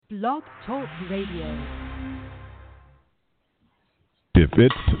Blog Talk Radio. If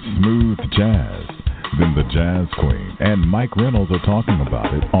it's smooth jazz, then the Jazz Queen and Mike Reynolds are talking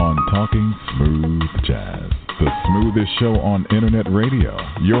about it on Talking Smooth Jazz, the smoothest show on internet radio.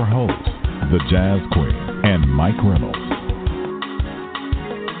 Your hosts, the Jazz Queen and Mike Reynolds.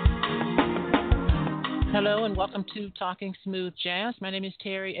 Hello and welcome to Talking Smooth Jazz. My name is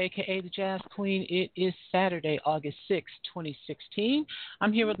Terry, a.k.a. the Jazz Queen. It is Saturday, August 6, 2016.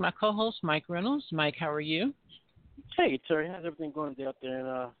 I'm here with my co-host, Mike Reynolds. Mike, how are you? Hey, Terry. How's everything going out there in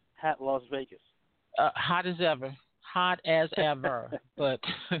hot Las Vegas? Hot as ever. Hot as ever. But,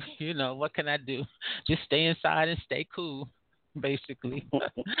 you know, what can I do? Just stay inside and stay cool, basically.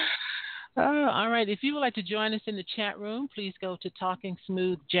 All right. If you would like to join us in the chat room, please go to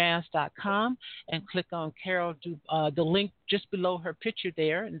TalkingSmoothJazz.com and click on Carol, the link just below her picture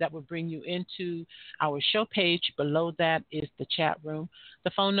there, and that will bring you into our show page. Below that is the chat room.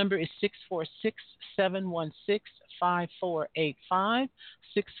 The phone number is 646-716-5485,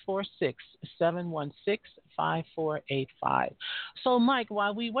 646-716-5485. So, Mike,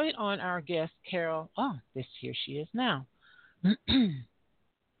 while we wait on our guest, Carol, here she is now.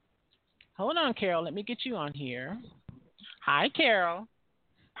 Hold on, Carol. Let me get you on here. Hi, Carol.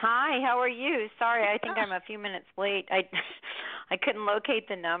 Hi, how are you? Sorry, I think I'm a few minutes late. I couldn't locate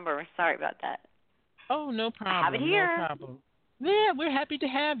the number. Sorry about that. Oh, no problem. I have it here. No problem. Yeah, we're happy to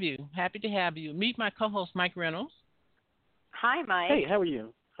have you. Happy to have you. Meet my co-host, Mike Reynolds. Hi, Mike. Hey, how are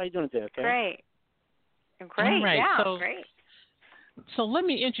you? How you doing today? Okay. Great. Great. Right, yeah, so, great. So let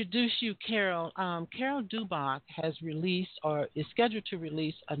me introduce you, Carol. Carol Duboc has released or is scheduled to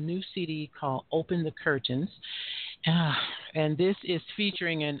release a new CD called Open the Curtains. And this is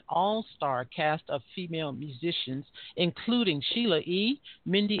featuring an all-star cast of female musicians, including Sheila E.,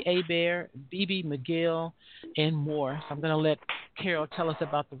 Mindy Abair, BB McGill, and more. So I'm going to let Carol tell us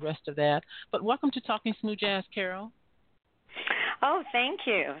about the rest of that. But welcome to Talking Smooth Jazz, Carol. Oh, thank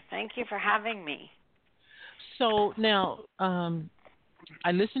you. Thank you for having me. So now,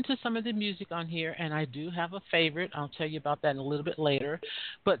 I listened to some of the music on here, and I do have a favorite. I'll tell you about that in a little bit later.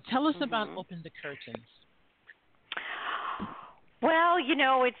 But tell us about Open the Curtains. Well, you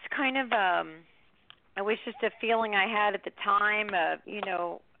know, it's kind of, it was just a feeling I had at the time of, you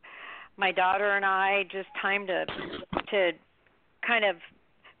know, my daughter and I just time to kind of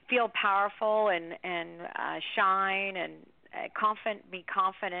feel powerful and shine and be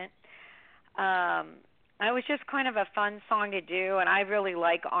confident. It was just kind of a fun song to do, and I really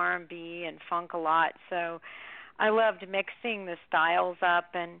like R&B and funk a lot, so I loved mixing the styles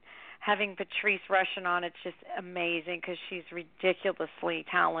up and having Patrice Rushen on. It's just amazing because she's ridiculously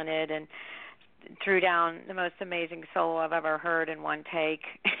talented and threw down the most amazing solo I've ever heard in one take,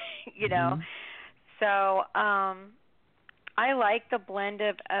 you know. So I like the blend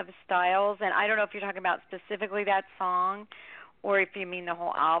of styles, and I don't know if you're talking about specifically that song or if you mean the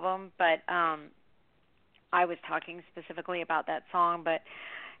whole album, but I was talking specifically about that song. But,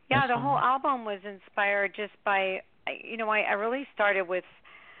 yeah, the whole album was inspired just by, you know, I really started with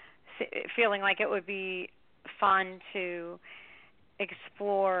feeling like it would be fun to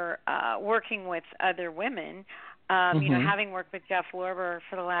explore working with other women. You know, having worked with Jeff Lorber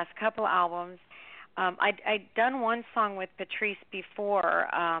for the last couple albums, I'd done one song with Patrice before,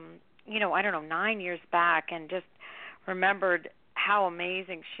 you know, I don't know, 9 years back, and just remembered how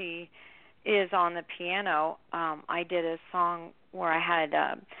amazing she is on the piano. I did a song where I had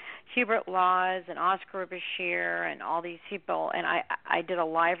Hubert Laws and Oscar Bashir and all these people, and I did a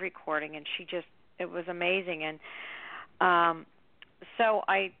live recording, and it was amazing. And so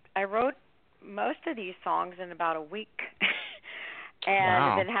I wrote most of these songs in about a week,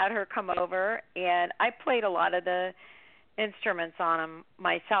 and then had her come over, and I played a lot of the instruments on them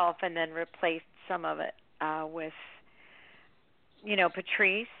myself, and then replaced some of it with, you know,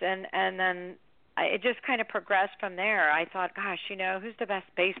 Patrice, and then it just kind of progressed from there. I thought, gosh, you know, who's the best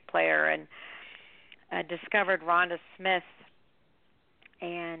bass player? And I discovered Rhonda Smith,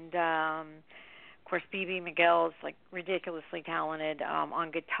 and of course BB McGill is like ridiculously talented on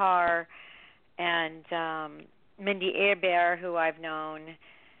guitar, and Mindy Abair, who I've known,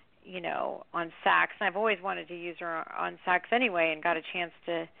 you know, on sax. And I've always wanted to use her on sax anyway, and got a chance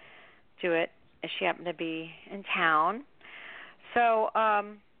to do it as she happened to be in town. So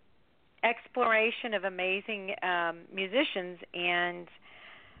exploration of amazing musicians, and,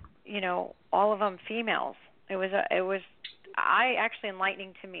 you know, all of them females. It was actually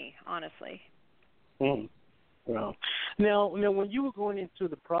enlightening to me, honestly. Wow. Now, when you were going into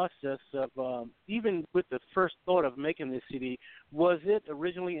the process of even with the first thought of making this CD, was it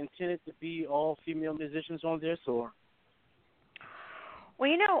originally intended to be all female musicians on this, or?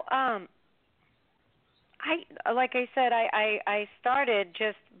 Well, I like I said, I started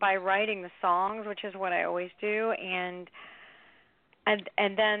just by writing the songs, which is what I always do, and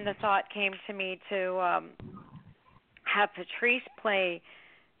then the thought came to me to have Patrice play,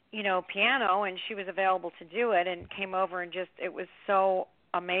 piano, and she was available to do it, and came over, and just it was so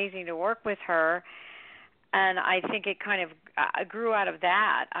amazing to work with her, and I think it kind of grew out of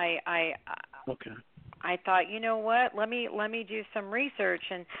that. Okay. I thought, you know what? Let me do some research,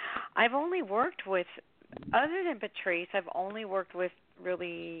 and I've only worked with, other than Patrice, I've only worked with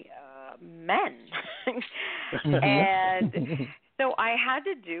really men, and so I had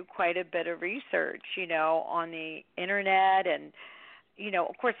to do quite a bit of research, on the internet, and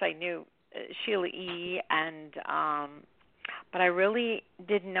of course I knew Sheila E. and but I really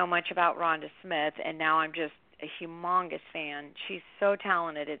didn't know much about Rhonda Smith, and now I'm just a humongous fan. She's so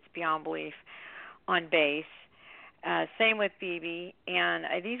talented; it's beyond belief. On bass, same with BB, and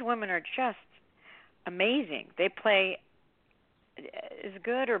these women are just amazing. They play as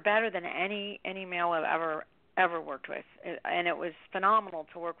good or better than any male I've ever worked with, and it was phenomenal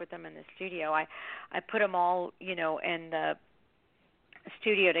to work with them in the studio. I put them all, in the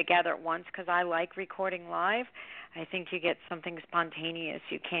studio together at once because I like recording live. I think you get something spontaneous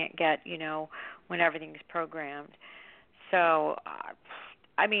you can't get, when everything's programmed. So,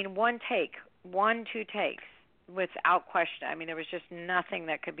 two takes, without question. There was just nothing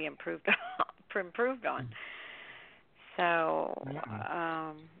that could be improved on. So,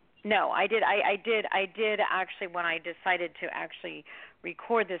 no, I did actually, when I decided to actually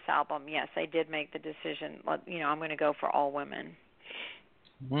record this album, yes, I did make the decision, I'm going to go for all women.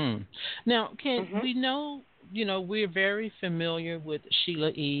 Now, we know, we're very familiar with Sheila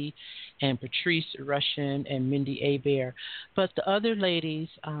E. and Patrice Rushen and Mindy Abair, but the other ladies,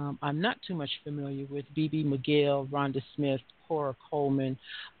 I'm not too much familiar with: BB McGill, Rhonda Smith, Cora Coleman,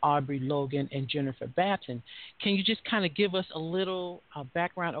 Aubrey Logan, and Jennifer Batten. Can you just kind of give us a little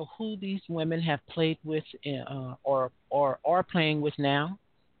background of who these women have played with or are playing with now?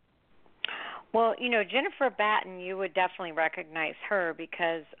 Well, Jennifer Batten, you would definitely recognize her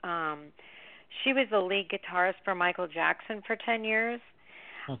because she was the lead guitarist for Michael Jackson for 10 years.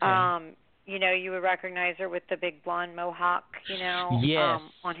 Okay. You would recognize her with the big blonde mohawk, Yes.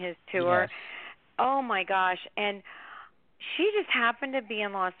 On his tour. Yes. Oh, my gosh. And she just happened to be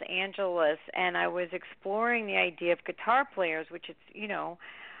in Los Angeles, and I was exploring the idea of guitar players, which is,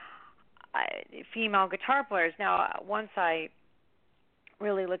 female guitar players. Now, once I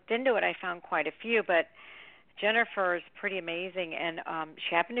really looked into it, I found quite a few, but Jennifer is pretty amazing, and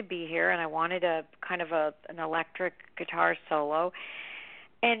she happened to be here, and I wanted a kind of an electric guitar solo,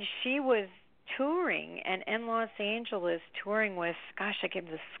 and she was touring and in Los Angeles touring with, I can't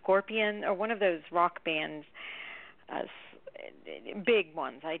remember, the Scorpion or one of those rock bands, big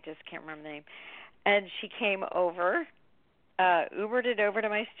ones. I just can't remember the name. And she came over, Ubered it over to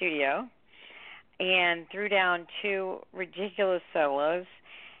my studio, and threw down two ridiculous solos,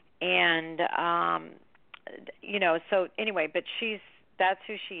 and so anyway, but that's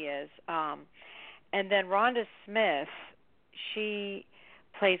who she is. And then Rhonda Smith, she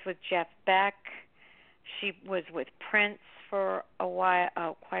plays with Jeff Beck. She was with Prince for a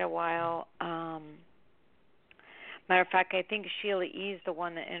while, quite a while. Matter of fact, I think Sheila E. is the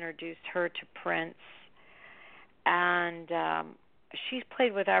one that introduced her to Prince, and she's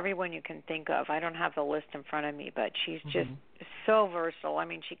played with everyone you can think of. I don't have the list in front of me, but she's just so versatile.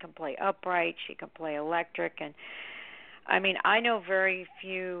 She can play upright, she can play electric, and I know very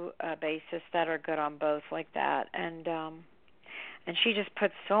few bassists that are good on both like that. And she just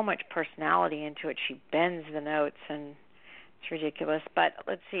puts so much personality into it. She bends the notes, and it's ridiculous. But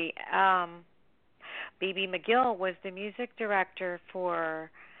let's see. BB McGill was the music director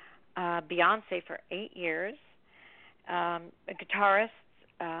for Beyonce for 8 years. A guitarist,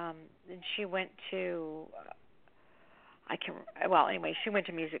 and she went to she went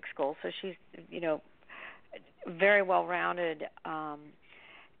to music school, so she's very well rounded,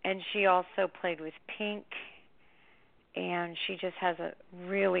 and she also played with Pink, and she just has a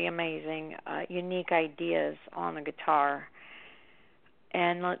really amazing unique ideas on the guitar.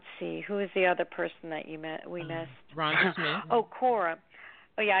 And let's see, who is the other person that we missed? Rhonda Smith. Oh, Cora.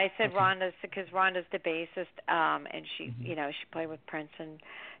 Oh yeah, I said Rhonda's because Rhonda's the bassist, and she, she played with Prince and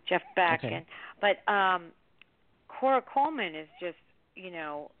Jeff Beck, but Cora Coleman is just,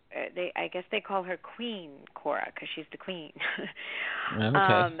 I guess they call her Queen Cora because she's the queen.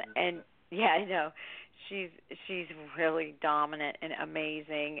 And yeah, I know, she's really dominant and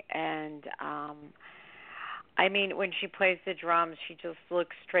amazing, and when she plays the drums, she just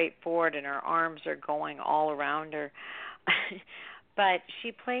looks straight forward, and her arms are going all around her. but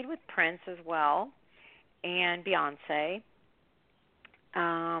she played with Prince as well and Beyonce.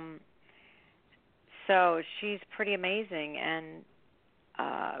 Um, so she's pretty amazing. And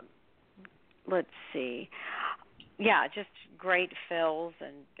let's see. Yeah, just great fills,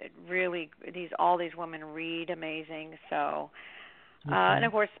 and it really all these women read amazing. So, and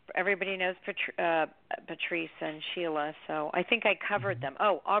of course everybody knows Patrice and Sheila. So I think I covered them.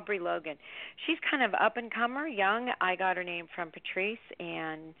 Oh, Aubrey Logan, she's kind of up and comer, young. I got her name from Patrice,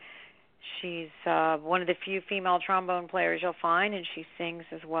 and she's one of the few female trombone players you'll find, and she sings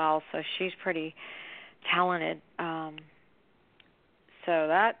as well. So she's pretty talented. So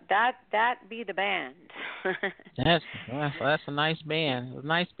that be the band. That's a nice band. A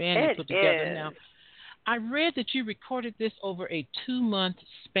nice band you put together. Is. Now, I read that you recorded this over a 2-month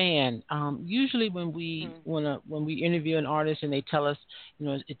span. Usually, when we when we interview an artist and they tell us,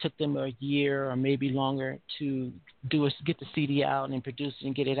 it took them a year or maybe longer to get the CD out and produce it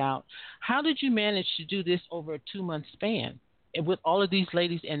and get it out. How did you manage to do this over a 2-month span with all of these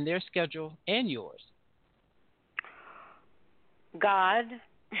ladies and their schedule and yours? God.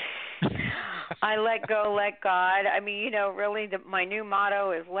 I let go, let God. I mean, really my new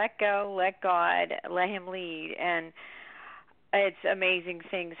motto is let go, let God, let him lead. And it's amazing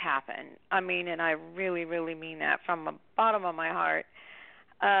things happen. I mean, and I really, really mean that from the bottom of my heart.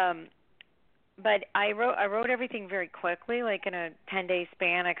 But I wrote everything very quickly, like in a 10-day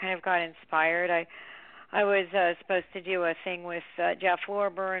span. I kind of got inspired. I was supposed to do a thing with Jeff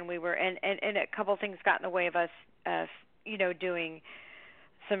Lorber, and we were and a couple things got in the way of us doing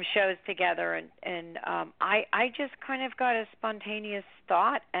some shows together, and I just kind of got a spontaneous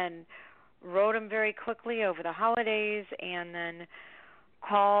thought and wrote them very quickly over the holidays, and then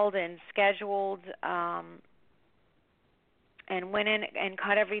called and scheduled and went in and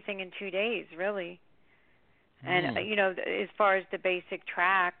cut everything in 2 days, really. And as far as the basic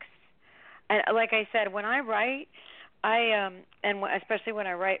tracks, and like I said, when I write, and especially when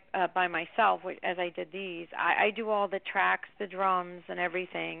I write by myself, as I did these, I do all the tracks, the drums, and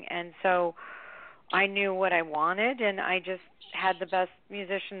everything. And so I knew what I wanted, and I just had the best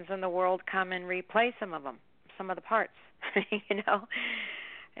musicians in the world come and replay some of the parts.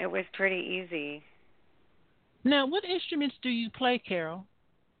 It was pretty easy. Now, what instruments do you play, Carol?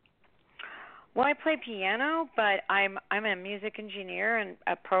 Well, I play piano, but I'm a music engineer and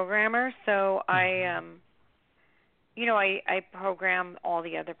a programmer, so I program all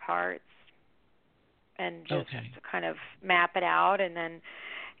the other parts and just kind of map it out. And then,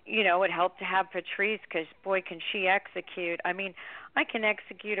 it helped to have Patrice, because, boy, can she execute. I mean, I can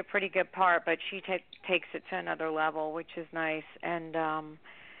execute a pretty good part, but she takes it to another level, which is nice. And, and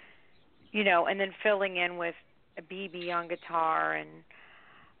then filling in with BB on guitar and,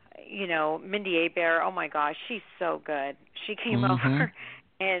 Mindy Abair. Oh, my gosh, she's so good. She came over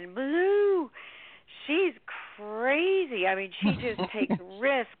and blew. She's crazy. I mean, she just takes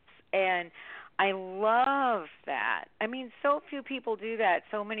risks, and I love that. I mean, so few people do that.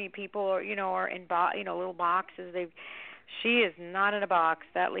 So many people are in little boxes. She is not in a box.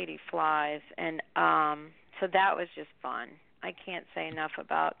 That lady flies, and so that was just fun. I can't say enough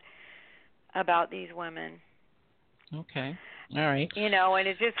about these women. Okay. All right. And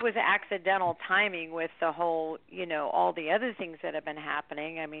it just was accidental timing with the whole, all the other things that have been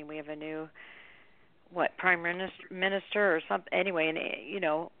happening. I mean, we have a new prime minister or something, anyway, in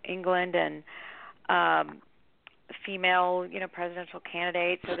England, and female presidential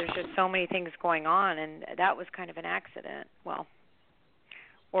candidate. So there's just so many things going on, and that was kind of an accident. Well,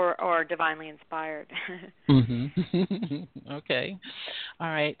 or divinely inspired. Okay. All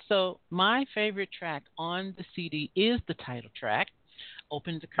right. So my favorite track on the CD is the title track,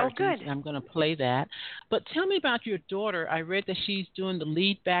 Open the Curtains. Oh, good. And I'm going to play that. But tell me about your daughter. I read that she's doing the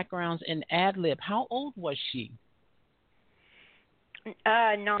lead backgrounds and ad-lib. How old was she?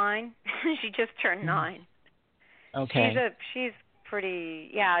 9. She just turned 9. Okay. She's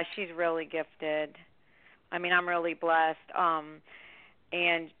pretty, she's really gifted. I mean, I'm really blessed.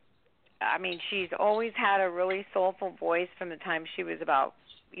 And I mean, she's always had a really soulful voice from the time she was about,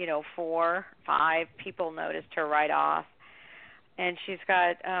 4, 5. People noticed her right off. And she's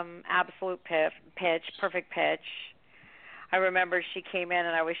got absolute pitch, perfect pitch. I remember she came in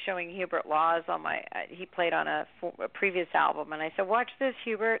and I was showing Hubert Laws he played on a previous album, and I said, "Watch this,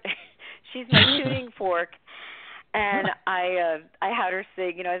 Hubert." She's my tuning fork. And I had her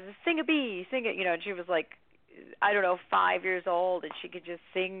sing, I said, "Sing a bee, sing it," and she was like, I don't know, 5 years old, and she could just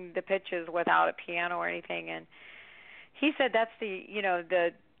sing the pitches without a piano or anything. And he said that's the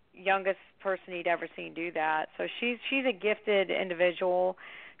youngest person he'd ever seen do that. So she's a gifted individual.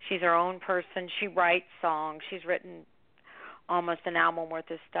 She's her own person. She writes songs. She's written almost an album worth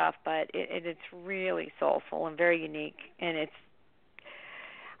of stuff, but it's really soulful and very unique. And it's,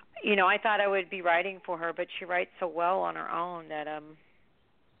 I thought I would be writing for her, but she writes so well on her own that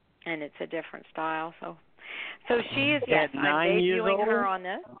and it's a different style. So she is, yes, I'm debuting her on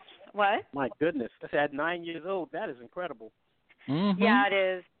this. What? My goodness, that's at 9 years old. That is incredible. Mm-hmm. Yeah, it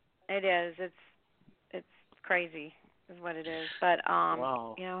is. It is. It's crazy, is what it is. But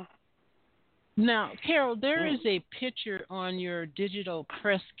wow. Now, Carol, there is a picture on your digital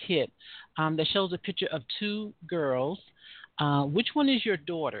press kit that shows a picture of two girls. Which one is your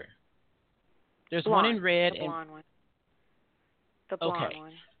daughter? There's blonde, one in red the and blonde one. The blonde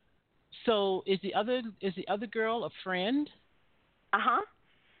one. So is the other girl a friend? Uh-huh.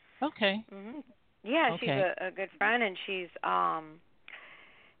 Okay. Mm-hmm. Yeah, okay. She's a good friend, and she's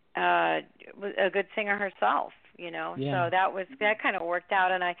a good singer herself. Yeah. So that kind of worked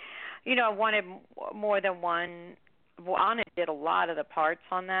out, and I wanted more than one. Well, Anna did a lot of the parts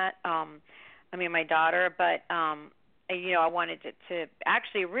on that. My daughter, but I wanted to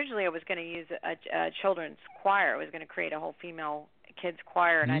actually originally I was going to use a children's choir. I was going to create a whole female kids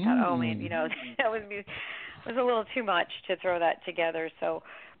choir, and I thought, oh man, that was a little too much to throw that together. So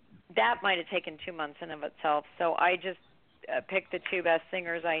that might have taken 2 months in of itself. So I just picked the two best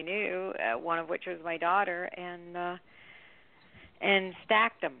singers I knew, one of which was my daughter, and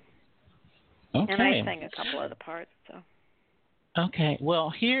stacked them. Okay. And I sang a couple of the parts. So. Okay. Well,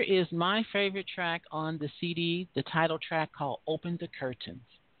 here is my favorite track on the CD, the title track called "Open the Curtains."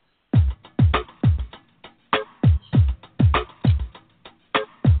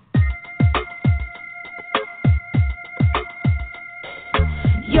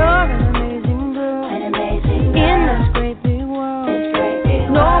 You're an amazing girl, in this great big world.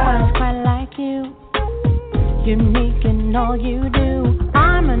 Nobody's quite like you, unique in all you do.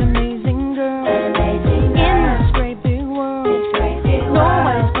 I'm an amazing girl, in this great big world.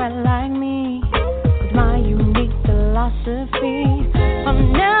 Nobody's quite like me, with my unique philosophy.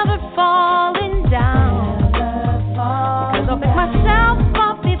 I'm never falling down, because I'll pick myself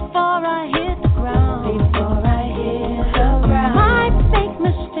up before I hit the ground.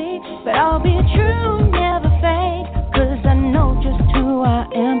 But I'll be true, never fake, 'cause I know just who I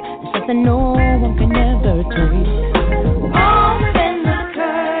am. It's something no one can ever take. Open the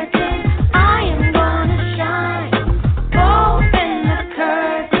curtains, I am gonna shine. Open the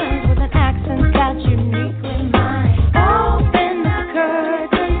curtains with an accent that's uniquely mine. Open the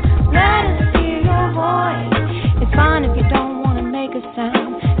curtains, let us hear your voice. It's fine if you don't want to make a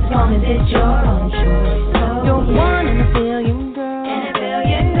sound, as long as it's your own choice. You're one in a billion, girl.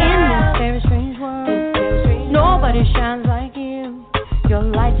 Very strange world. Nobody shines like you. Your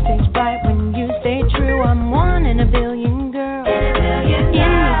light stays bright when you stay true. I'm one in a billion, girl. In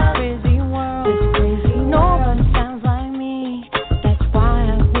this crazy world, nobody sounds like me. That's why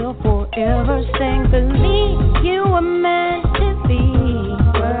I will forever sing. Believe you were meant to be.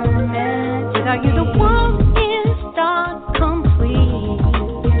 Without you, the world is not complete.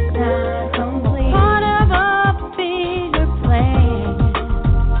 Part of a bigger plan.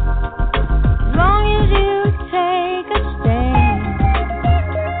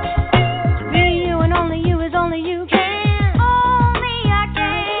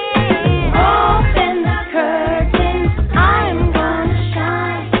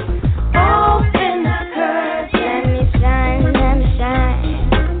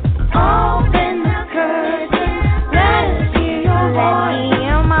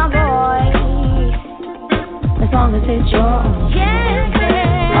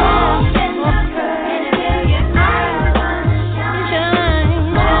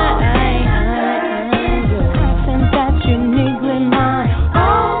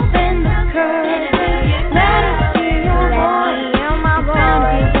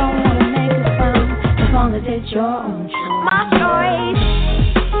 It's your own.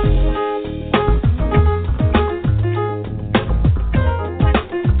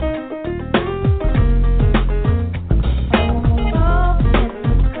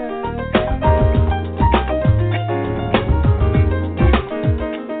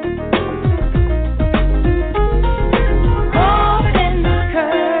 Open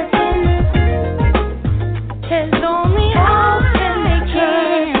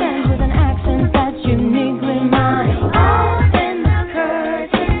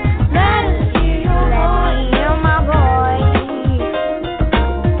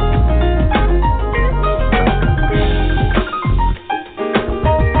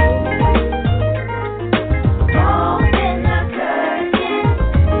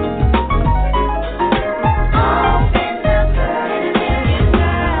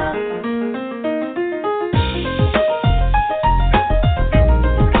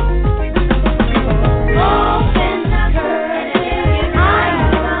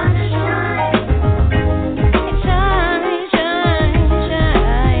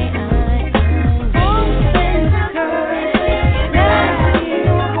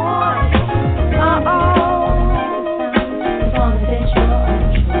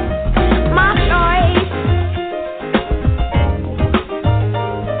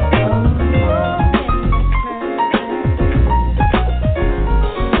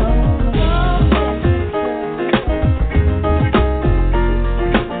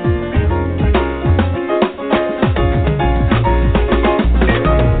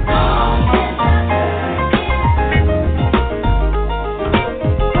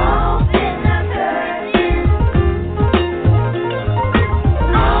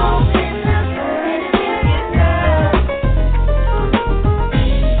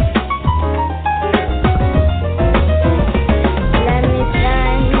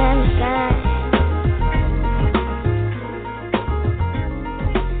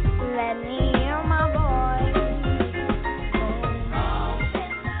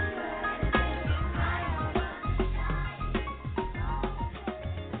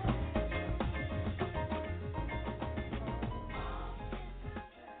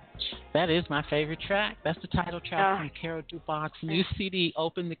That is my favorite track. That's the title track from Carol Duboc's new CD,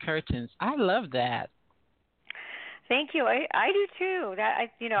 Open the Curtains. I love that. Thank you. I do too.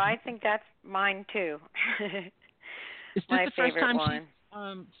 I think that's mine too. Is this my the first time one.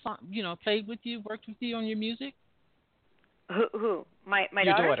 she played with you, worked with you on your music? Who? My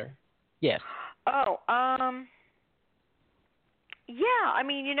your daughter? Yes. Oh, yeah. I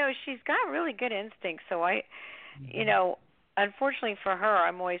mean, she's got really good instincts. So unfortunately for her,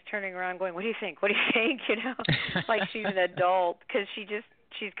 I'm always turning around going, "What do you think? What do you think?" Like she's an adult because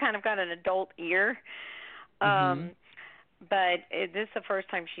she's kind of got an adult ear. But this is the first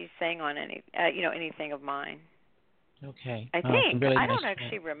time she's sang on anything of mine. Okay. I think I don't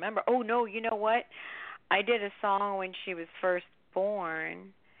actually remember. Oh no, you know what? I did a song when she was first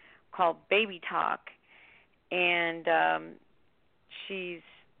born called Baby Talk, and she's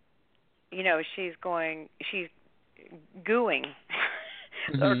gooing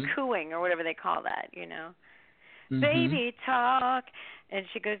or cooing or whatever they call that, Baby talk, and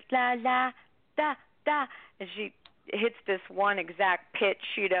she goes la la da da, and she hits this one exact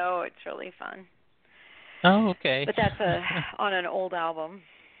pitch, It's really fun. Oh, okay. But that's on an old album.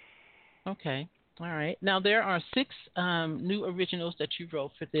 Okay. All right. Now there are 6 new originals that you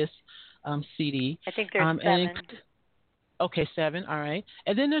wrote for this CD. I think there's 7. Okay, 7. All right.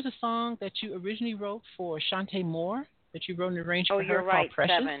 And then there's a song that you originally wrote for Shantae Moore that you wrote and arranged for her you're right, called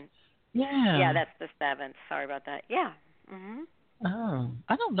Precious. 7. Yeah. Yeah, that's the 7th. Sorry about that. Yeah. Mhm. Oh,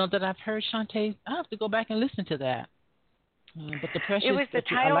 I don't know that I've heard Shantae. I have to go back and listen to that. But the Precious. It was the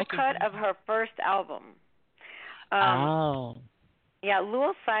title cut of her first album. Yeah,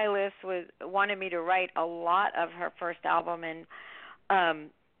 Lewis Silas wanted me to write a lot of her first album, and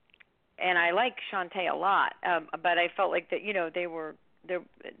I like Shantae a lot, but I felt like that it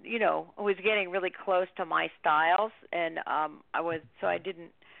was getting really close to my styles, and I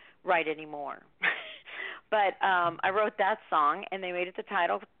didn't write anymore. But I wrote that song, and they made it the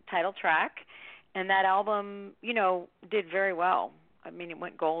title track, and that album did very well. I mean, it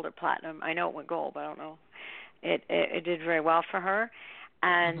went gold or platinum. I know it went gold, but I don't know. It did very well for her,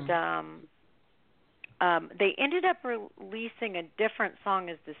 and they ended up releasing a different song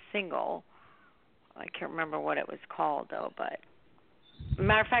as the single. I can't remember what it was called though, but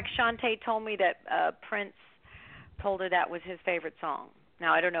matter of fact, Shantae told me that Prince told her that was his favorite song.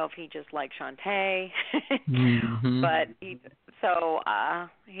 Now I don't know if he just liked Shantae, but he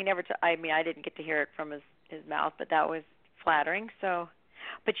never. I mean, I didn't get to hear it from his mouth, but that was flattering. So.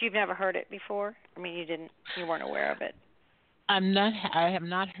 But you've never heard it before? I mean, you weren't aware of it. I have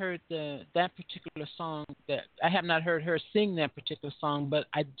not heard that particular song. I have not heard her sing that particular song, but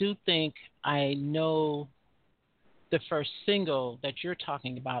I do think I know the first single that you're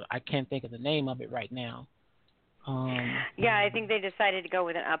talking about. I can't think of the name of it right now. Yeah, I think they decided to go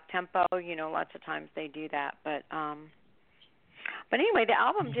with an up tempo. Lots of times they do that, but anyway, the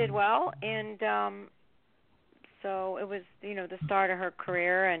album did well, and so it was, the start of her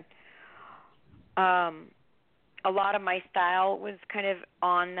career, and a lot of my style was kind of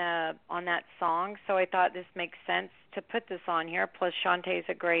on that song. So I thought this makes sense to put this on here. Plus, Shantae's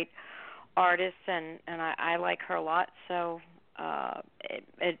a great artist, and I like her a lot. So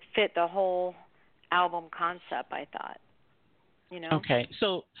it fit the whole album concept, I thought. Okay,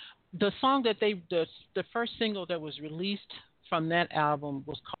 so the song that the first single that was released from that album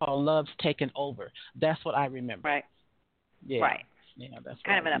was called "Love's Taken Over." That's what I remember. Right. Yeah. Right. Yeah, that's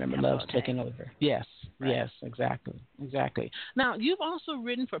kind what of I remember. Love's Taken Over. Yes. Right. Yes. Exactly. Now, you've also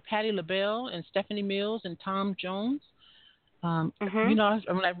written for Patti LaBelle and Stephanie Mills and Tom Jones. When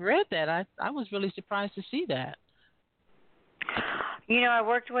I read that, I was really surprised to see that. I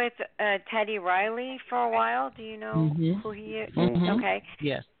worked with Teddy Riley for a while. Do you know who he is? Okay.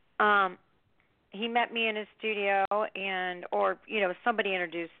 Yes. He met me in his studio, or somebody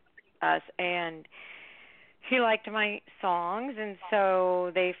introduced us, and he liked my songs, and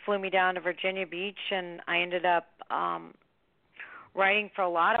so they flew me down to Virginia Beach, and I ended up writing for a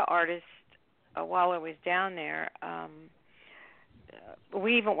lot of artists while I was down there.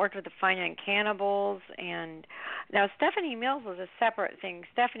 We even worked with the Fine Young Cannibals, and now Stephanie Mills was a separate thing.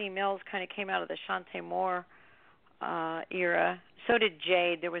 Stephanie Mills kind of came out of the Shantae Moore era. So did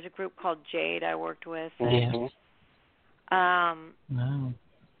Jade. There was a group called Jade I worked with. Yes. Wow.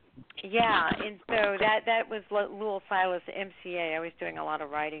 Yeah, and so that was Lewis Silas, MCA. I was doing a lot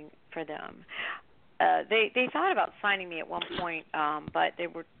of writing for them. They thought about signing me at one point, but they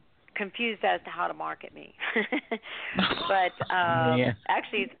were confused as to how to market me. But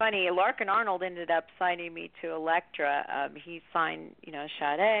actually, it's funny. Larkin Arnold ended up signing me to Elektra. He signed,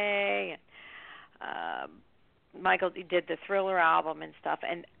 Sade, and Michael did the Thriller album and stuff.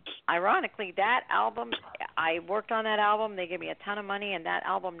 And ironically, that album, I worked on that album. They gave me a ton of money, and that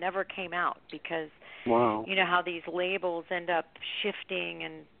album never came out because wow. you know how these labels end up shifting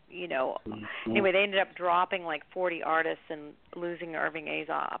and, Mm-hmm. anyway, they ended up dropping like 40 artists and losing Irving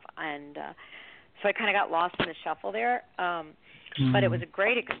Azoff. And so I kind of got lost in the shuffle there. But it was a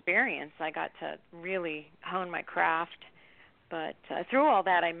great experience. I got to really hone my craft. But through all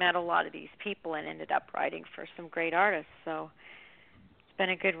that, I met a lot of these people and ended up writing for some great artists. So it's been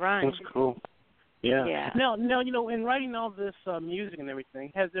a good run. That's cool. Yeah. Yeah. Now, in writing all this music and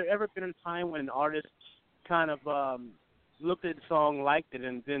everything, has there ever been a time when an artist kind of looked at the song, liked it,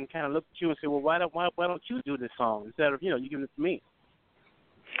 and then kind of looked at you and said, well, why don't you do this song instead of, you giving it to me?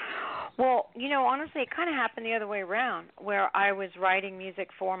 Well, honestly, it kind of happened the other way around, where I was writing music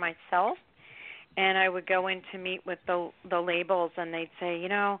for myself, and I would go in to meet with the labels, and they'd say,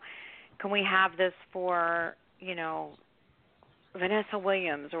 can we have this for, Vanessa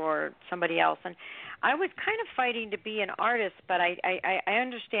Williams or somebody else? And I was kind of fighting to be an artist, but I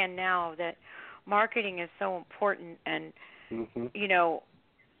understand now that marketing is so important, and, mm-hmm.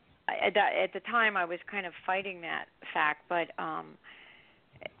 At the time I was kind of fighting that fact, but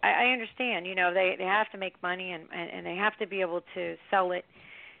I understand, they have to make money and they have to be able to sell it.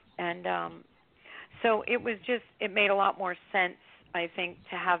 And so it made a lot more sense, I think,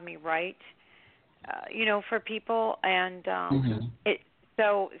 to have me write, for people. And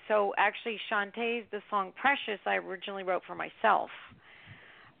so actually Shantae's, the song Precious, I originally wrote for myself.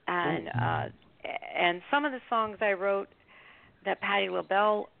 And and some of the songs I wrote that Patti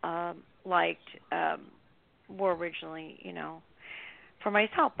LaBelle liked were originally, for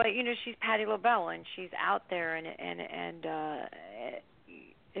myself. But she's Patti LaBelle and she's out there, and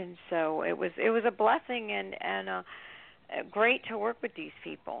so it was a blessing and great to work with these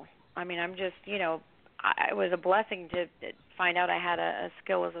people. I mean, I'm just it was a blessing to find out I had a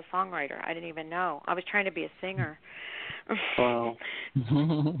skill as a songwriter. I didn't even know. I was trying to be a singer. Wow.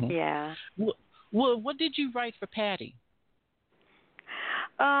 Yeah. Well, what did you write for Patti?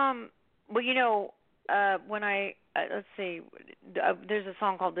 Well, when I let's see, there's a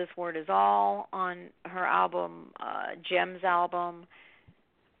song called "This Word Is All" on her album, Gems album,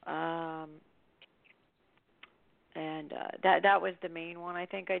 and that was the main one I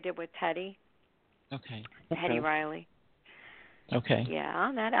think I did with Teddy. Okay. Teddy Riley. Okay.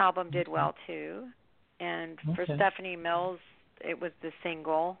 Yeah, that album did well too. And for Stephanie Mills, it was the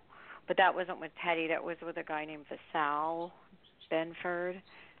single, but that wasn't with Teddy. That was with a guy named Vasal Benford.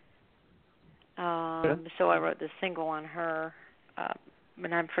 So I wrote the single on her,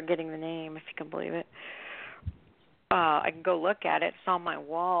 and I'm forgetting the name, if you can believe it. I can go look at it. It's on my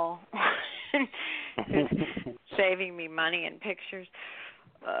wall. It's saving me money and pictures.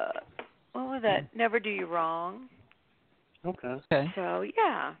 What was that? Never Do You Wrong. Okay. So,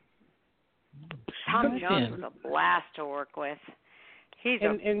 yeah. Tom Jones was a blast to work with. He's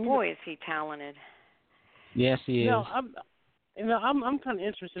boy, is he talented. Yes, he is. I'm kind of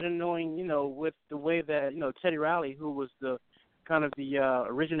interested in knowing, with the way that, Teddy Riley, who was the kind of the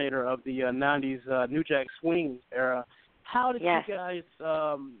originator of the 90s New Jack Swing era, how did you guys,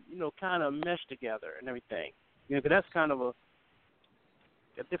 kind of mesh together and everything? Because that's kind of a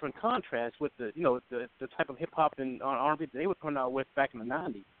different contrast with the, the type of hip hop and R&B they were coming out with back in the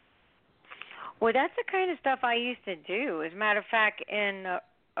 90s. Well, that's the kind of stuff I used to do. As a matter of fact, in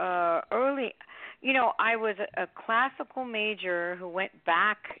early, I was a classical major who went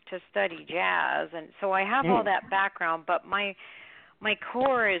back to study jazz, and so I have all that background. But my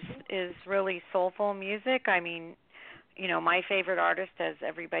core is really soulful music. I mean, my favorite artist, as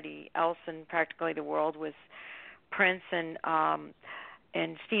everybody else in practically the world, was Prince and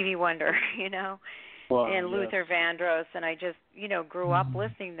Stevie Wonder, Wow, and Luther Vandross, and I just, grew up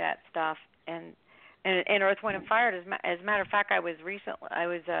listening to that stuff. And Earth, Wind, and Fire. As a matter of fact, I was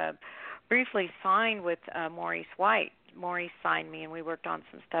briefly signed with Maurice White. Maurice signed me, and we worked on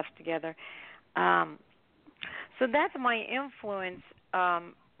some stuff together. So that's my influence,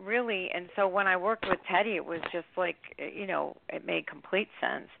 really. And so when I worked with Teddy, it was just like, it made complete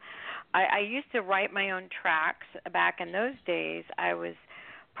sense. I used to write my own tracks back in those days. I was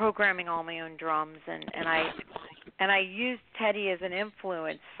programming all my own drums, and I used Teddy as an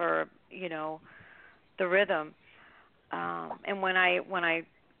influence for the rhythm. And when I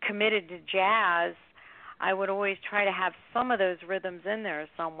committed to jazz, I would always try to have some of those rhythms in there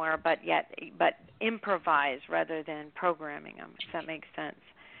somewhere, but improvise rather than programming them, if that makes sense.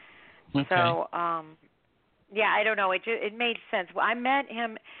 Okay. So, I don't know. It made sense. I met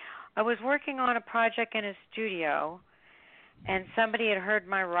him. I was working on a project in his studio, and somebody had heard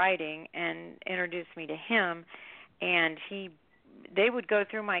my writing and introduced me to him, and they would go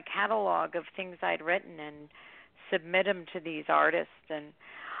through my catalog of things I'd written and submit them to these artists, and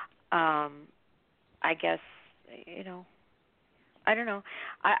I guess, I don't know.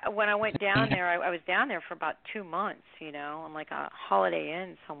 When I went down there, I was down there for about 2 months, on like a Holiday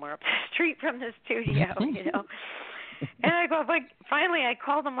Inn somewhere up the street from the studio, And I go, like, finally I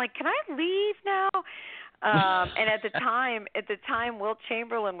called him, like, can I leave now? And at the time, Wilt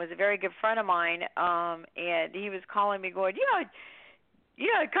Chamberlain was a very good friend of mine, and he was calling me, going, you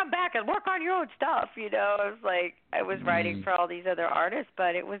got to come back and work on your own stuff, I was like, I was writing for all these other artists,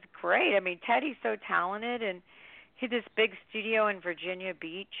 but it was great. I mean, Teddy's so talented, and he had this big studio in Virginia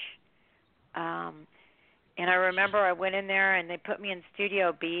Beach. And I remember I went in there, and they put me in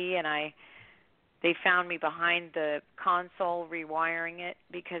Studio B, and they found me behind the console rewiring it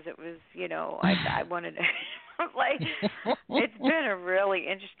because it was, I wanted to, like, it's been a really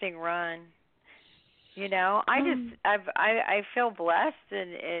interesting run. I feel blessed,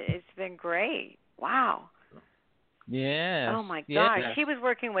 and it's been great. Wow. Yeah. Oh my gosh. He was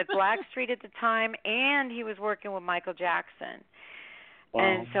working with Blackstreet at the time, and he was working with Michael Jackson. Wow.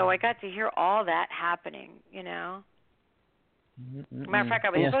 And so I got to hear all that happening, Matter of fact, I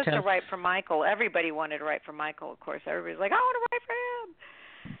was supposed to write for Michael. Everybody wanted to write for Michael, of course. Everybody's like, I want to write for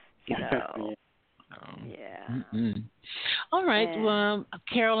him. Yeah. Mm-mm. All right. Well,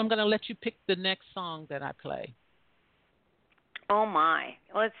 Carol, I'm going to let you pick the next song that I play. Oh, my.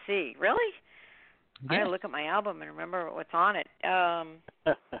 Let's see. Really? Yes. I got to look at my album and remember what's on it.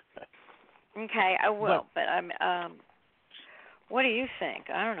 Okay, I will. But what do you think?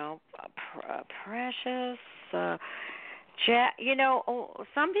 I don't know. Precious.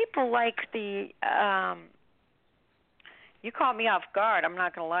 Some people like the. You caught me off guard. I'm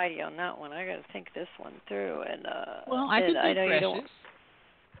not going to lie to you on that one. I got to think this one through. And well, I think I know Precious. You don't.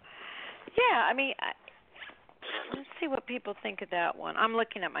 Yeah, I mean, let's see what people think of that one. I'm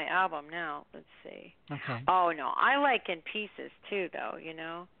looking at my album now. Let's see. Okay. Oh no, I like In Pieces too, though.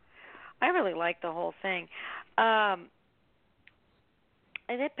 I really like the whole thing. And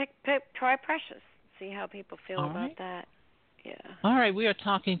then try Precious. See how people feel about that. Yeah. All right, we are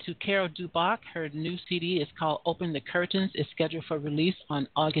talking to Carol Duboc. Her new CD is called Open the Curtains. It's scheduled for release on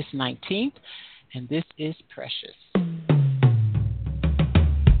August 19th, and this is Precious.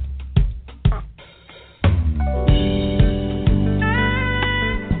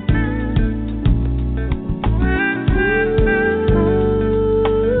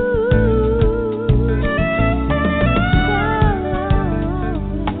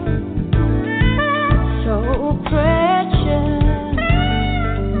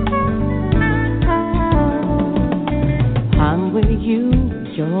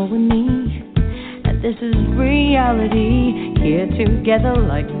 You're with me, and this is reality. Here together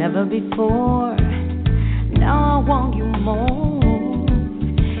like never before. Now I want you more.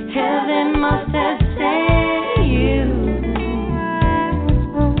 Heaven must have sent you.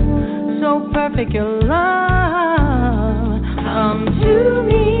 So perfect your love. Come to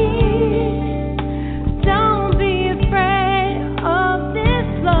me. Don't be afraid of this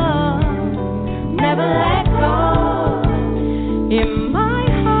love. Never let go. In my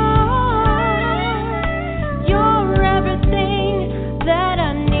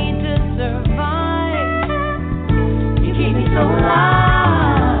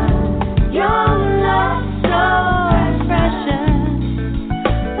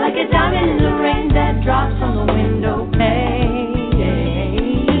drops on the window pane.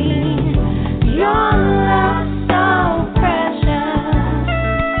 Your love so precious.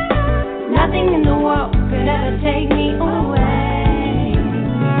 Nothing in the world could ever take me away.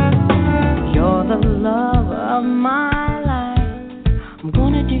 You're the love of my life. I'm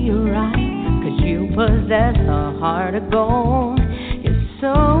gonna do you right, 'cause you possess a heart of gold. You're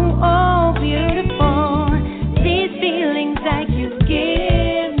so beautiful. These feelings that you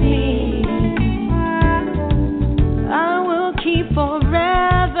give me, I will keep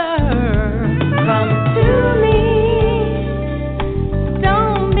forever. Come to me.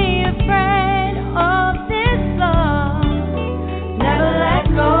 Don't be afraid of this love. Never let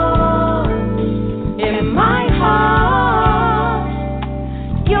go. In my heart,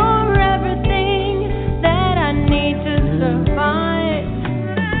 you're everything that I need to survive.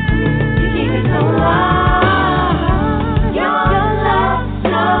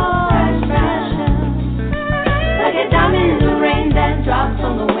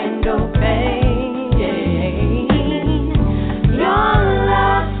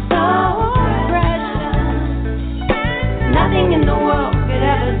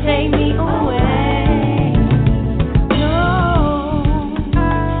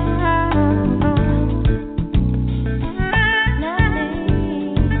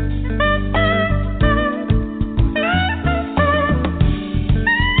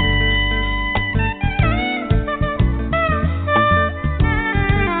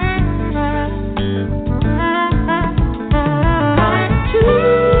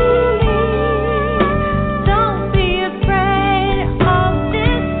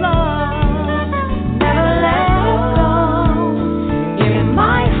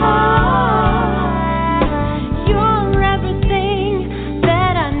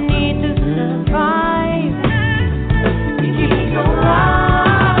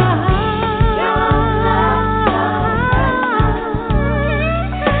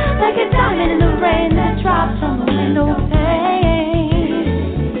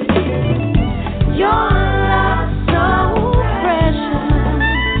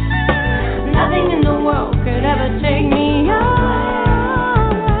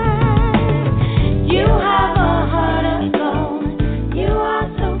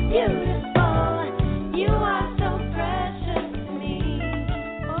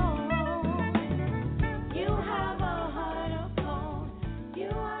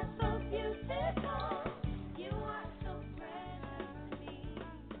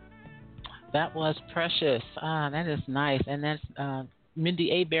 That was Precious. That is nice. And that's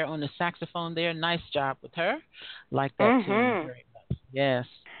Mindy Abear on the saxophone there. Nice job with her. Like that tune Mhm. very much. Yes.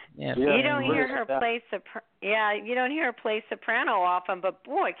 Yes. Yeah, You Very don't really hear nice. her like that. play you don't hear her play soprano often, but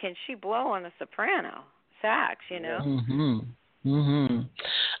boy, can she blow on the soprano sax, you Yeah. know? Mhm. Mhm.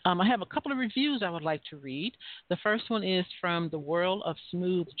 I have a couple of reviews I would like to read. The first one is from the World of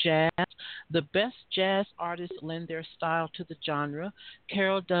Smooth Jazz. The best jazz artists lend their style to the genre.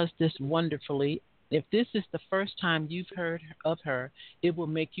 Carol does this wonderfully. If this is the first time you've heard of her, it will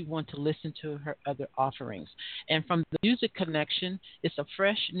make you want to listen to her other offerings. And from the Music Connection, it's a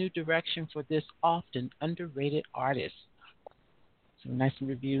fresh new direction for this often underrated artist. Some nice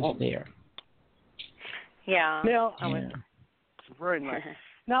reviews there. Yeah. Now, Yeah. it's very nice.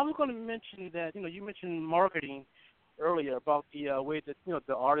 Now, I was going to mention that you mentioned marketing earlier about the way that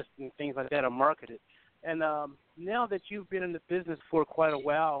the artists and things like that are marketed, and now that you've been in the business for quite a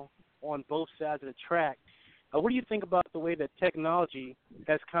while on both sides of the track, what do you think about the way that technology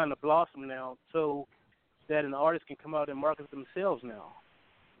has kind of blossomed now, so that an artist can come out and market themselves now?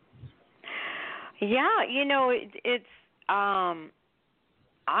 Yeah, it's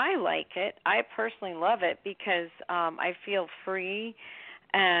I like it. I personally love it because I feel free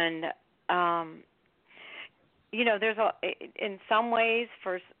and there's in some ways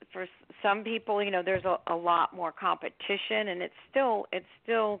for some people, there's a lot more competition, and it's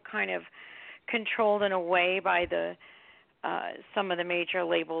still kind of controlled in a way by the some of the major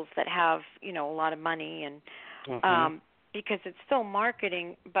labels that have a lot of money, and Mm-hmm. because it's still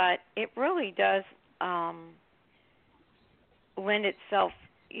marketing, but it really does lend itself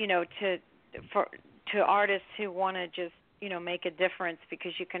to for to artists who want to just make a difference,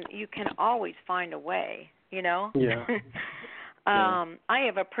 because you can always find a way. Yeah. Yeah. I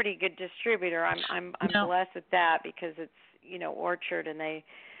have a pretty good distributor. I'm Now, blessed with that, because it's Orchard, and they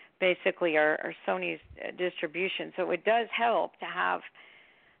basically are Sony's distribution. So it does help to have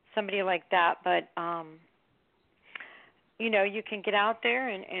somebody like that, but you can get out there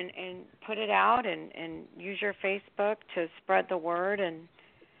and put it out, and use your Facebook to spread the word, and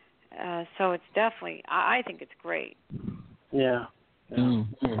so it's definitely, I think it's great. Yeah. Yeah.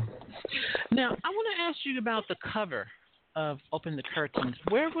 now I want to ask you about the cover of Open the Curtains.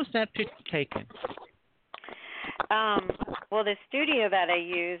 Where was that picture taken? Well, the studio that I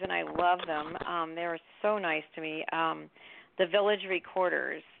use, and I love them, they were so nice to me. The Village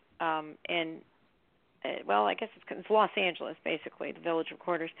Recorders, in I guess it's Los Angeles, basically, the Village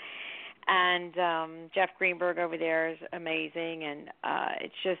Recorders. And Jeff Greenberg over there is amazing, and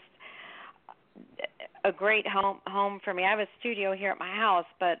it's just a great home for me. I have a studio here at my house,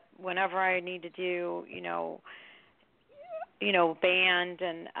 but whenever I need to do, band,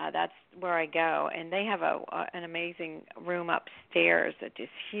 and that's where I go. And they have an amazing room upstairs that's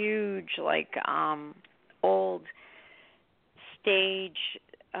just huge, like old stage,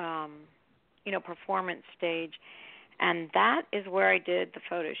 performance stage, and that is where I did the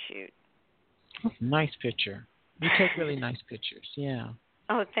photo shoot. Nice picture. You take really nice pictures. Yeah.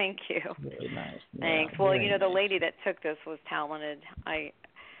 Oh, thank you. Really nice. Yeah, Thanks. Well, very the nice. lady that took this was talented. I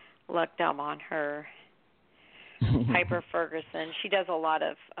lucked out on her. Piper Ferguson. She does a lot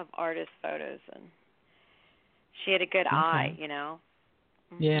of artist photos, and she had a good eye. Okay.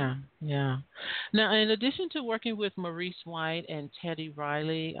 Mm-hmm. Yeah, yeah. Now, in addition to working with Maurice White and Teddy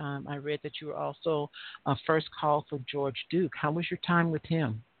Riley, I read that you were also a first call for George Duke. How was your time with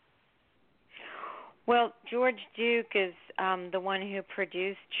him? Well, George Duke is the one who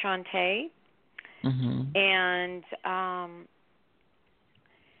produced Shantae, Mm-hmm. and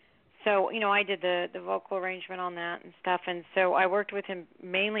so I did the vocal arrangement on that and stuff, and so I worked with him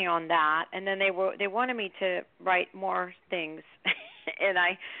mainly on that. And then they wanted me to write more things, and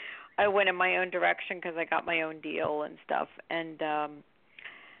I went in my own direction because I got my own deal and stuff. And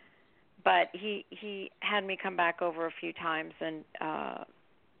but he had me come back over a few times and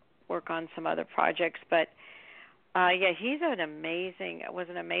work on some other projects. But yeah, was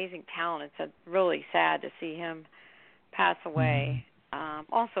an amazing talent. It's really sad to see him pass away.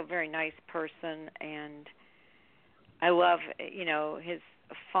 Also, a very nice person, and I love his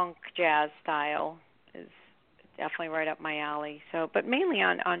funk jazz style is definitely right up my alley. So, but mainly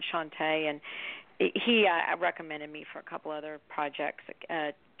on Shantae, and he recommended me for a couple other projects.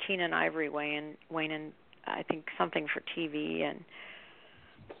 Keenan Ivory Wayne, and I think something for TV, and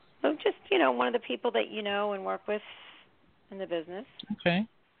so just one of the people that and work with in the business. Okay.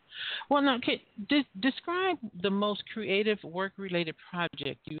 Well, now, describe the most creative work-related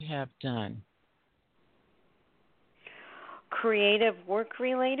project you have done. Creative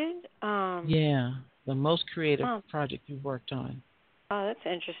work-related? Yeah, the most creative Oh, project you've worked on. Oh, that's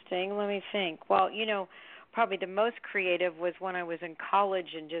interesting. Let me think. Well, probably the most creative was when I was in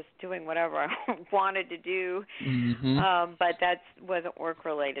college and just doing whatever I wanted to do. Mm-hmm. But that wasn't work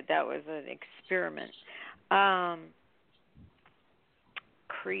related. That was an experiment.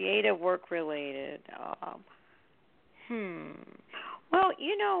 Creative work related. Well,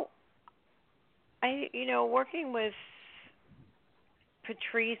 working with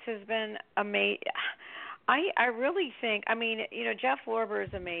Patrice has been amazing. I really think, Jeff Lorber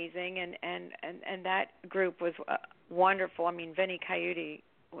is amazing, and that group was wonderful. Vinnie Coyote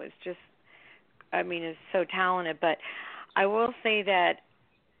was just, is so talented. But I will say that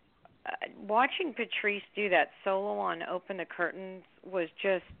watching Patrice do that solo on Open the Curtains was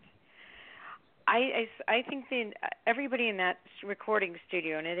just, I think everybody in that recording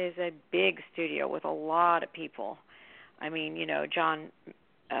studio, and it is a big studio with a lot of people. John,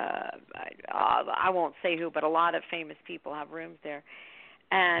 I won't say who, but a lot of famous people have rooms there.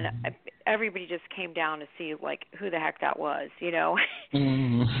 And everybody just came down to see, who the heck that was,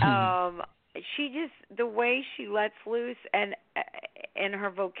 Mm-hmm. She just, the way she lets loose and her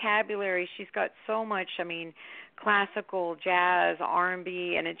vocabulary, she's got so much, classical, jazz,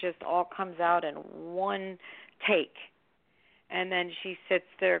 R&B, and it just all comes out in one take. And then she sits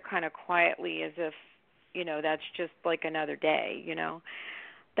there kind of quietly as if, that's just like another day,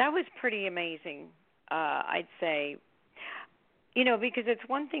 That was pretty amazing, I'd say, because it's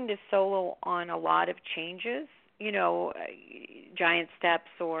one thing to solo on a lot of changes, giant steps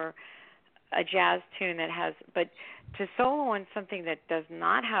or a jazz tune that has, but to solo on something that does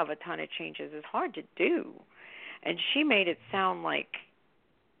not have a ton of changes is hard to do. And she made it sound like,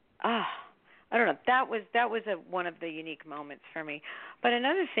 I don't know. That was one of the unique moments for me. But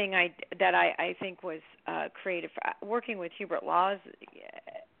another thing I think was creative, working with Hubert Laws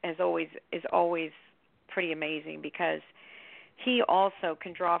is always pretty amazing, because he also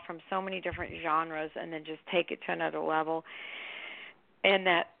can draw from so many different genres and then just take it to another level. And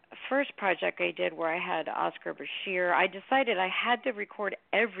that first project I did where I had Oscar Bashir, I decided I had to record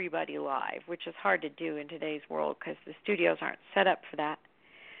everybody live, which is hard to do in today's world because the studios aren't set up for that.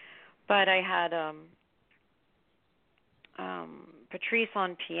 But I had Patrice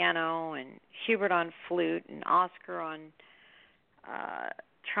on piano and Hubert on flute and Oscar on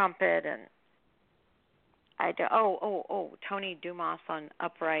trumpet, and Tony Dumas on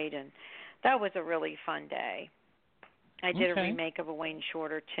upright, and that was a really fun day. I did a remake of a Wayne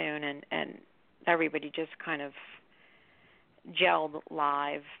Shorter tune, and everybody just kind of gelled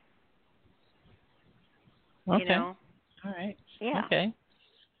live. Okay. All right. Yeah. Okay.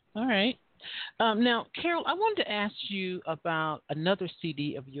 All right. Now, Carol, I wanted to ask you about another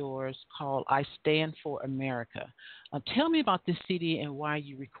CD of yours called I Stand for America. Tell me about this CD and why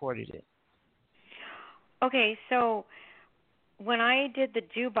you recorded it. Okay, so when I did the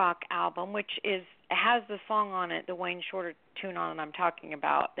Duboc album, which has the song on it, the Wayne Shorter tune on it I'm talking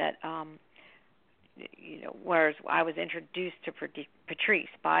about, that whereas I was introduced to Patrice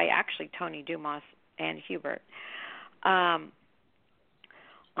by actually Tony Dumas and Hubert.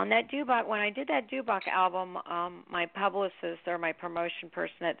 On that Duboc, when I did that Duboc album, my publicist or my promotion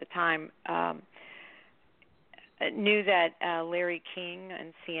person at the time knew that Larry King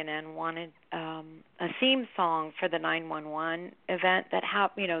and CNN wanted a theme song for the 911 event that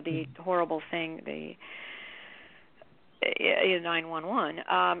happened, the horrible thing, the 911,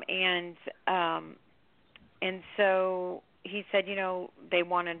 and so he said, they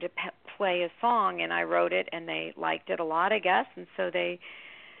wanted to play a song, and I wrote it, and they liked it a lot, I guess, and so they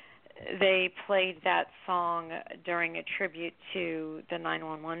played that song during a tribute to the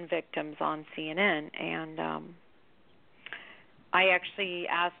 911 victims on CNN, and I actually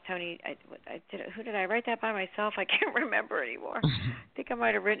asked Tony, who did I write that by myself? I can't remember anymore. I think I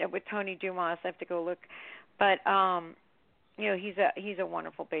might have written it with Tony Dumas. I have to go look. But, he's a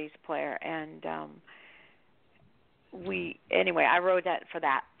wonderful bass player, and I wrote that for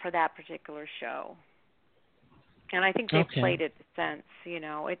that particular show. And I think they've played it since,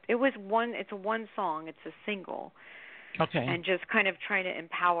 it's a one song, it's a single. Okay. And just kind of trying to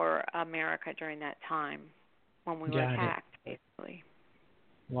empower America during that time when we were attacked, basically.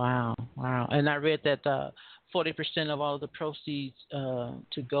 Wow. And I read that 40% of all of the proceeds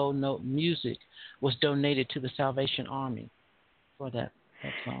to Gold Note Music was donated to the Salvation Army for that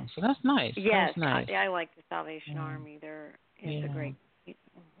song. So that's nice. Yes, that's nice. I like the Salvation Army. It's a great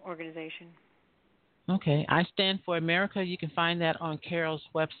organization. Okay. I Stand for America. You can find that on Carol's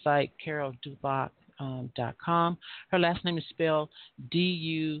website, carolduboc.com. Her last name is spelled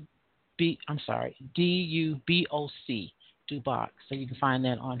D-U-B-O-C. Duboc. So you can find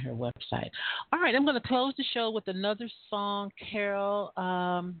that on her website. All right, I'm going to close the show with another song. Carol,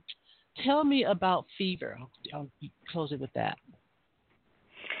 tell me about Fever. I'll close it with that.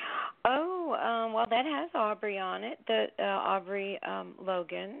 Oh, well, that has Aubrey on it. Aubrey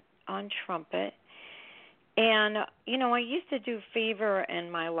Logan on trumpet. And, I used to do Fever in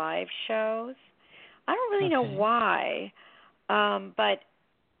my live shows. I don't really know why, but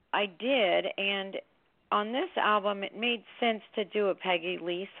I did. And on this album, it made sense to do a Peggy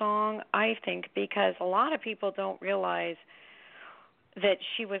Lee song, I think, because a lot of people don't realize that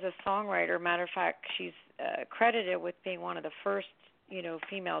she was a songwriter. Matter of fact, she's credited with being one of the first,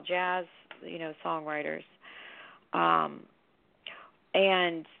 female jazz, songwriters.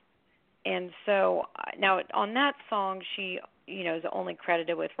 And so now on that song, she, is only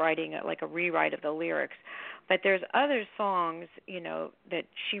credited with writing like a rewrite of the lyrics. But there's other songs, that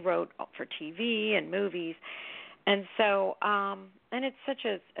she wrote for TV and movies. And so, and it's such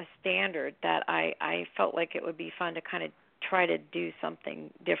a standard that I felt like it would be fun to kind of try to do something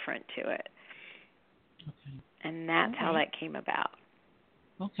different to it. Okay. And that's how that came about.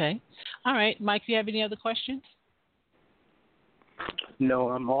 Okay. All right. Mike, do you have any other questions? No,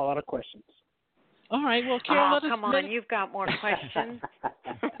 I'm all out of questions. All right. Well, Carol, come on. You've got more questions.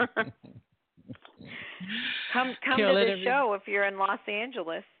 Come Carol, to the show if you're in Los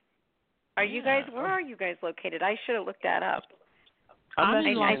Angeles. Are you guys? Where are you guys located? I should have looked that up. I'm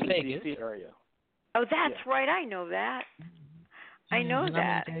in Las Vegas area. Oh, that's right. I know that. I know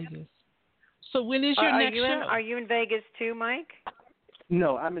that. I'm in Vegas. So when is your next show? Are you in Vegas too, Mike?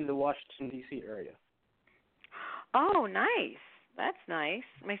 No, I'm in the Washington, D.C. area. Oh, nice. That's nice.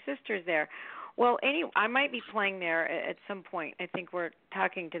 My sister's there. Well, anyway, I might be playing there at some point. I think we're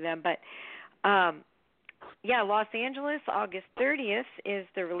talking to them. But, Los Angeles, August 30th is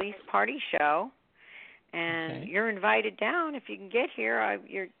the release party show. And you're invited down if you can get here.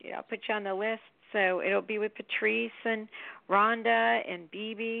 I'll put you on the list. So it'll be with Patrice and Rhonda and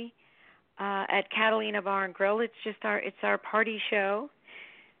BB at Catalina Bar and Grill. It's our party show,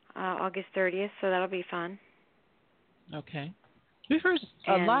 August 30th. So that'll be fun. Okay. We've heard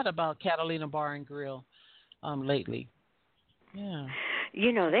a lot about Catalina Bar and Grill lately. Yeah.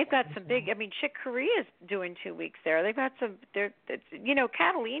 They've got some big. Chick Corea's doing 2 weeks there. They've got some.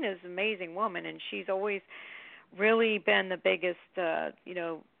 Catalina's an amazing woman, and she's always really been the biggest,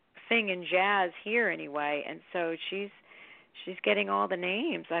 thing in jazz here anyway. And so she's getting all the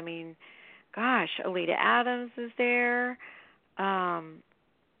names. Gosh, Alita Adams is there.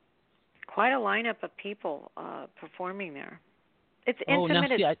 Quite a lineup of people performing there. It's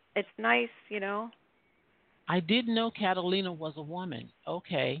intimate. It's nice, I didn't know Catalina was a woman.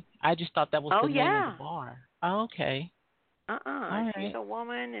 Okay. I just thought that was the name of the bar. Oh, okay. She's a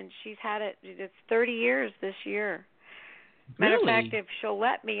woman, and she's had it. It's 30 years this year. Really? Matter of fact, if she'll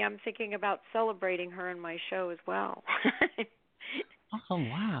let me, I'm thinking about celebrating her in my show as well. Oh,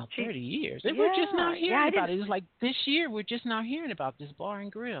 wow. 30 years. We're just not hearing about it. It's like this year we're just not hearing about this bar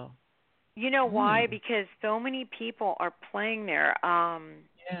and grill. You know why? Because so many people are playing there.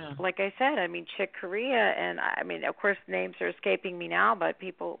 Like I said, Chick Corea, and of course, names are escaping me now, but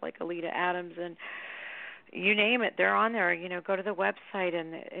people like Alita Adams and you name it, they're on there. Go to the website,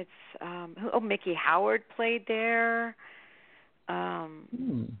 and it's Mickey Howard played there. Yeah.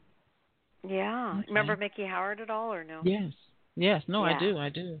 Okay. Remember Mickey Howard at all, or no? Yes. No, yeah. I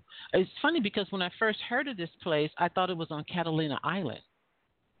do. It's funny because when I first heard of this place, I thought it was on Catalina Island.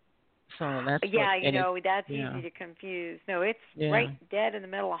 So that's that's easy to confuse. No, it's right dead in the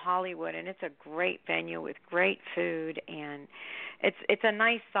middle of Hollywood, and it's a great venue with great food, and it's a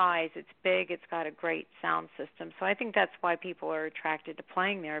nice size. It's big. It's got a great sound system. So I think that's why people are attracted to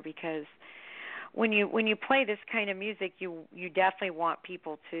playing there, because when you play this kind of music, you definitely want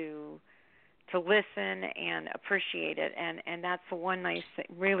people to listen and appreciate it, and that's the one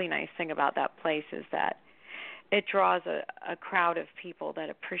really nice thing about that place is that it draws a crowd of people that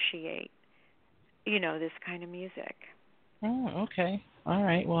appreciate, this kind of music. Oh, okay. All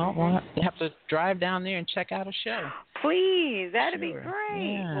right. Well, we'll have to drive down there and check out a show. Please. That'd be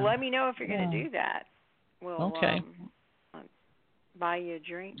great. Yeah. Well, let me know if you're going to do that. We'll buy you a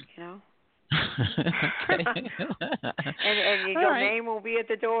drink, Okay. and your name will be at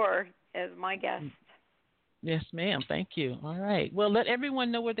the door as my guest. Yes, ma'am. Thank you. All right. Well, let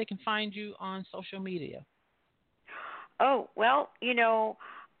everyone know where they can find you on social media. Oh, well,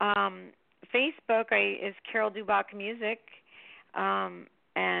 Facebook is Carol Duboc Music,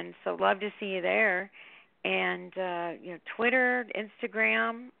 and so love to see you there. And, Twitter,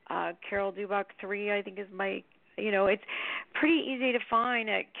 Instagram, Carol Duboc 3, I think is my, it's pretty easy to find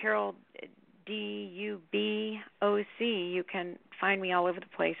at Carol DUBOC. You can find me all over the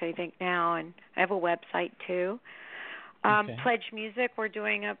place, I think, now, and I have a website too. Okay. Pledge Music, we're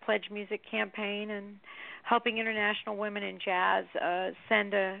doing a Pledge Music campaign and helping international women in jazz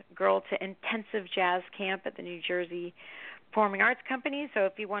send a girl to intensive jazz camp at the New Jersey Performing Arts Company. So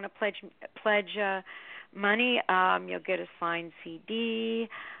if you want to pledge money, you'll get a signed CD,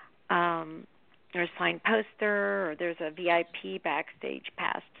 or a signed poster, or there's a VIP backstage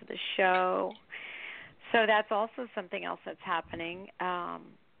pass to the show. So that's also something else that's happening.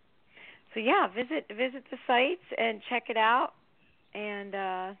 So yeah, visit the sites and check it out. And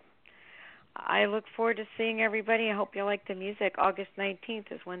I look forward to seeing everybody. I hope you like the music. August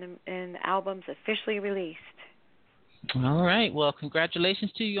 19th is when the album's officially released. All right. Well,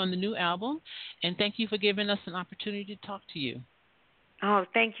 congratulations to you on the new album, and thank you for giving us an opportunity to talk to you. Oh,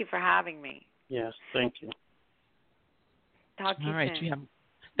 thank you for having me. Yes, thank you. Talk to you All right. soon.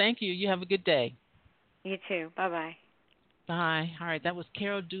 Thank you. You have a good day. You too. Bye-bye. Bye. All right. That was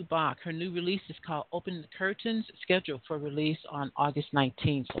Carol Duboc. Her new release is called Open the Curtains, scheduled for release on August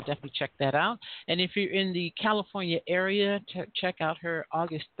 19th. So definitely check that out. And if you're in the California area, check out her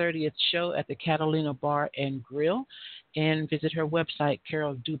August 30th show at the Catalina Bar and Grill, and visit her website,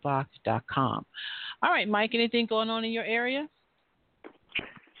 carolduboc.com. All right, Mike, anything going on in your area?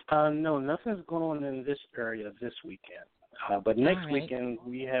 No, nothing's going on in this area this weekend. But next weekend,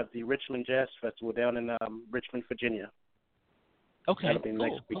 we have the Richland Jazz Festival down in Richmond, Virginia. Okay, that'll be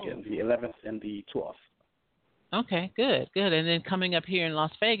next weekend, the 11th and the 12th. Okay, good. And then coming up here in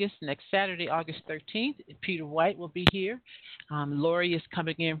Las Vegas next Saturday, August 13th, Peter White will be here. Lori is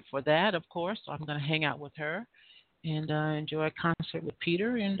coming in for that, of course, so I'm going to hang out with her and enjoy a concert with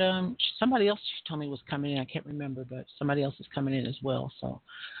Peter. And somebody else she told me was coming in. I can't remember, but somebody else is coming in as well. So,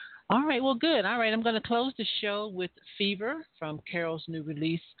 all right, well, good. All right, I'm going to close the show with Fever from Carol's new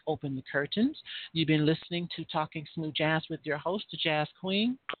release, Open the Curtains. You've been listening to Talking Smooth Jazz with your host, the Jazz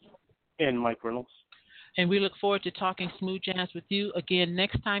Queen. And Mike Reynolds. And we look forward to talking smooth jazz with you again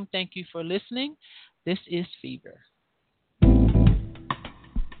next time. Thank you for listening. This is Fever.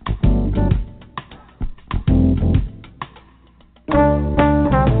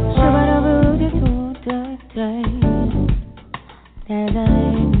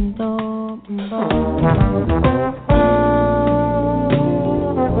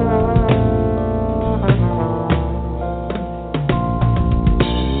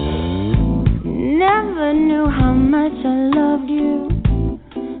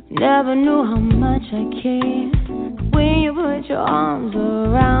 Never knew how much I cared. When you put your arms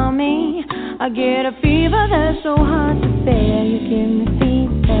around me, I get a fever that's so hard to bear. You give me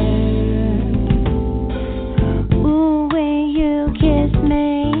fever. Ooh, when you kiss me,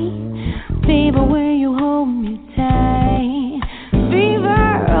 fever when you hold me tight.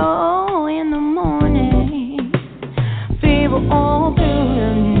 Fever, oh, in the morning. Fever all through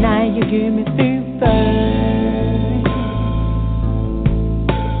the night. You give me fever.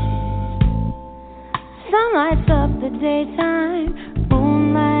 Sun lights up the daytime,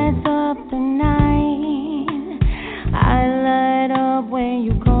 moon lights up the night. I light up when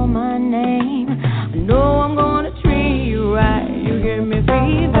you call my name. I know I'm gonna treat you right. You give me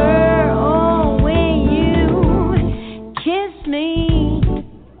fever, oh, when you kiss me.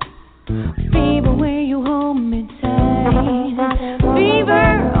 Fever when you hold me tight.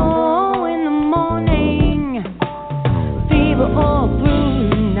 Fever, oh, in the morning. Fever all through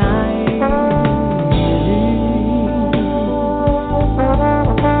the night.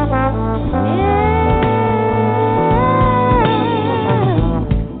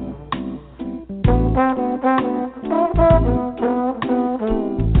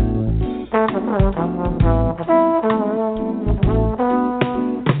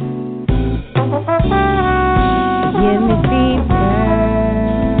 Give me fever.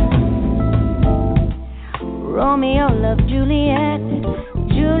 Romeo loved Juliet.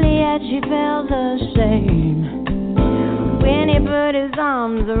 Juliet, she felt the same. When he put his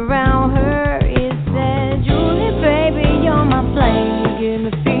arms around her, he said, Julie, baby, you're my flame. Give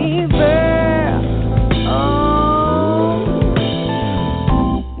me fever. Oh,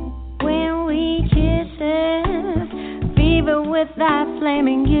 when we kisses, fever with that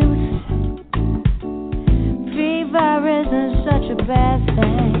flaming youth. Fever isn't such a bad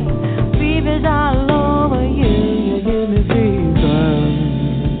thing. Fever's all over you. You give me fever.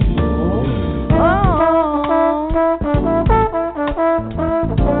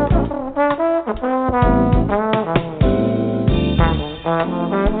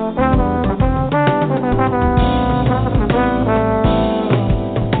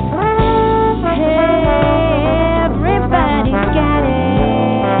 Everybody's got it.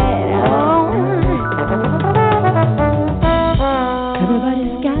 Oh.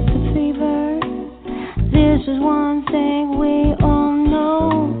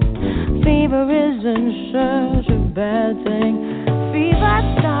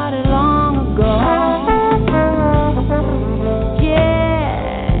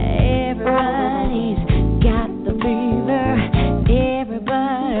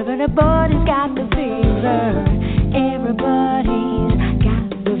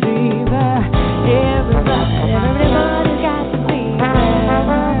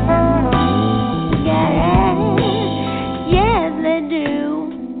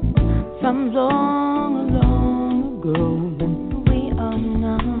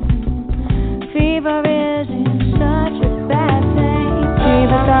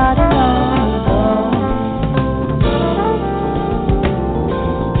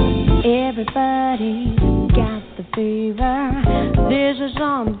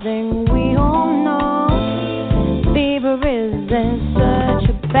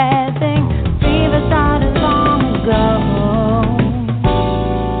 bad thing. Fever started long ago.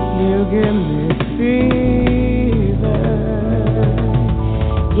 You give me fever,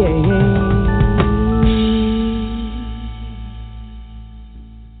 yeah.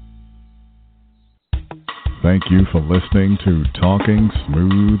 Thank you for listening to Talking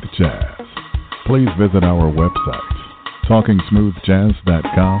Smooth Jazz. Please visit our websites,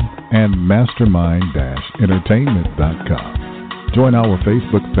 TalkingSmoothJazz.com and Mastermind-Entertainment.com. Join our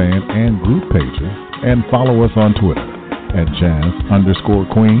Facebook fan and group pages and follow us on Twitter at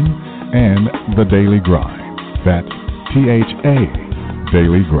Jazz_Queen and The Daily Grind. That's THA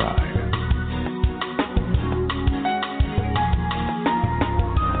Daily Grind.